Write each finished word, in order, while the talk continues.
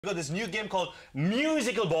We've got this new game called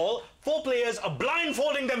Musical Ball. 4 players are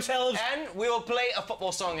blindfolding themselves. And we will play a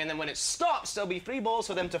football song, and then when it stops, there'll be 3 balls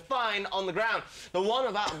for them to find on the ground. The one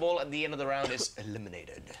without a ball at the end of the round is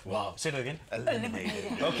eliminated. Wow, say that again.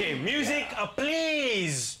 Eliminated. Okay, music,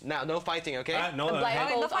 please. Now, no fighting, okay? No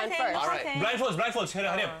Blindfolds on first. All right. Blindfolds, hurry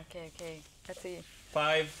up. Okay. Let's see.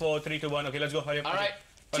 5, 4, 3, 2, 1. Okay, let's go, hurry up. All right.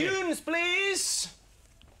 Okay. Tunes, please.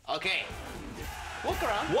 Okay. Walk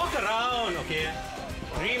around. Walk around, okay.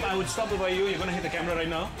 Reem, I would stop over you. You're gonna hit the camera right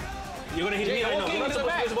now. You're gonna hit me right now. You're not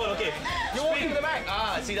supposed to the ball. Okay. You're walking to the back.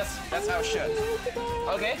 Ah, see, that's how it should.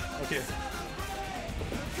 Okay. Okay.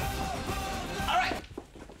 All right.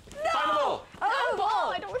 No! Find the ball. I have a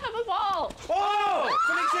ball. I don't have a ball. Oh!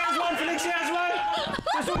 Felixia has one. Felixia has one.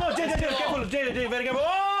 There's one more. Jay, careful. Jay, very careful.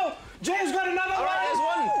 Oh! Jay's got another one. All right, there's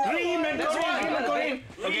one. Reem and Corinne.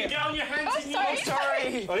 Okay. Down your hands. I'm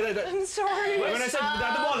sorry. I'm sorry. When I said the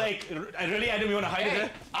other ball, like, Adam, you want to hide it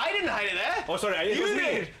there? I didn't hide it there. Oh, sorry. It was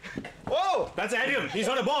me. Whoa. That's Adam. He's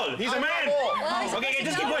not a ball. He's a man. Okay,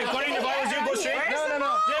 just keep going. Corinne, if I was you, go straight.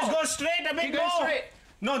 No. Just go straight a bit Keep going more. straight.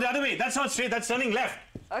 No, the other way. That's not straight. That's turning left.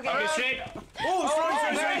 Okay. Straight. Oh,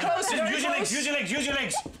 very close, Just very use your close. legs. Use your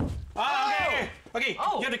legs. Ah, okay.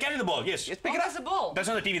 Oh. You have to carry the ball. Yes. Just pick it up. That's a ball. That's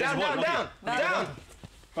not the TV. That's Down, the ball. down.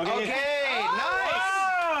 Okay, nice.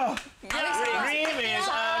 Oh. Reem is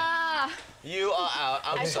out. You are out.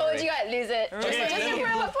 I'm I sorry. told you I'd lose it. Okay, Just to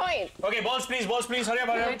prove a point. Okay, balls please. Hurry up.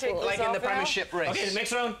 Like in the premiership race. Okay,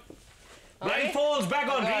 next round. Blindfolds back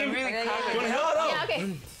on. Reem. really You want to help? Yeah, okay.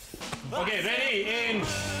 Okay, ready, in.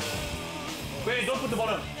 Wait, don't put the ball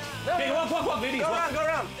on. Okay, walk, ladies. Go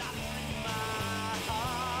around.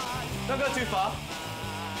 Don't go too far.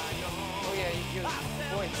 Oh yeah, you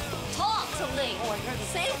point. Talk something.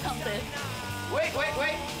 Say something. Wait.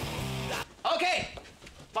 Okay.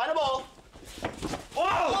 Find a ball.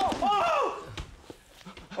 Oh!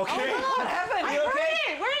 Okay. What happened? You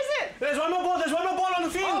okay? Where is it? There's one more ball on the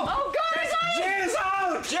field. Oh God! Jay is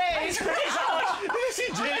out. Jay's out. Did you see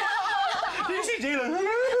Jay?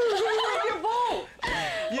 Your ball.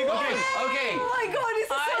 You got it. Okay. Oh my God! This is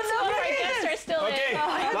so Our lovely. guests are still Okay,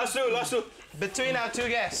 in. last two. Between our 2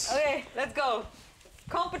 guests. Okay, let's go.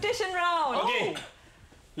 Competition round. Okay.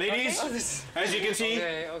 Ladies, as you can see,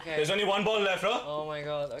 Okay. there's only one ball left, huh? Oh my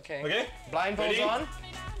God. Okay. Okay? Blindfolds Ready? on.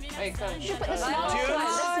 Wait, come. Put the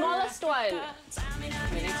smallest one.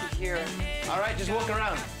 We need to hear. All right, just walk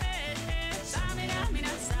around.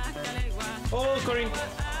 Oh, Corinne.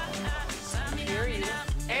 Hear you.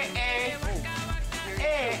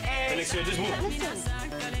 Felixia, just move.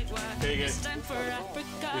 Okay, good.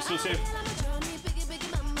 You're still safe.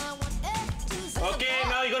 Okay,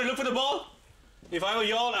 now you gotta look for the ball. If I were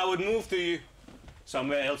y'all, I would move to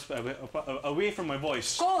somewhere else, away from my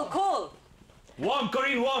voice. Cool. Warm,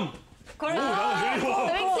 Corinne, warm. Correct. Ooh, that was really warm.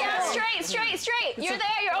 Felixia, straight. You're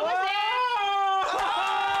there. You're almost there.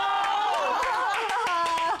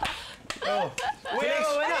 Oh. We have a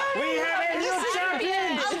winner. We have a new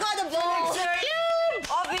champion. I've got the ball.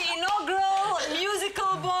 Of the inaugural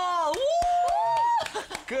musical ball. Woo!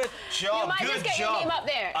 Good job. You might just get your name up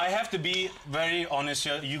there. I have to be very honest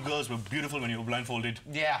here. You girls were beautiful when you were blindfolded.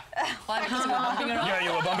 Yeah. Yeah,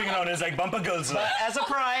 you were bumping around. It's like bumper girls. But as a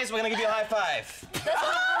prize, we're gonna give you a high five.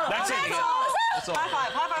 That's it. That's all.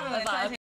 High five.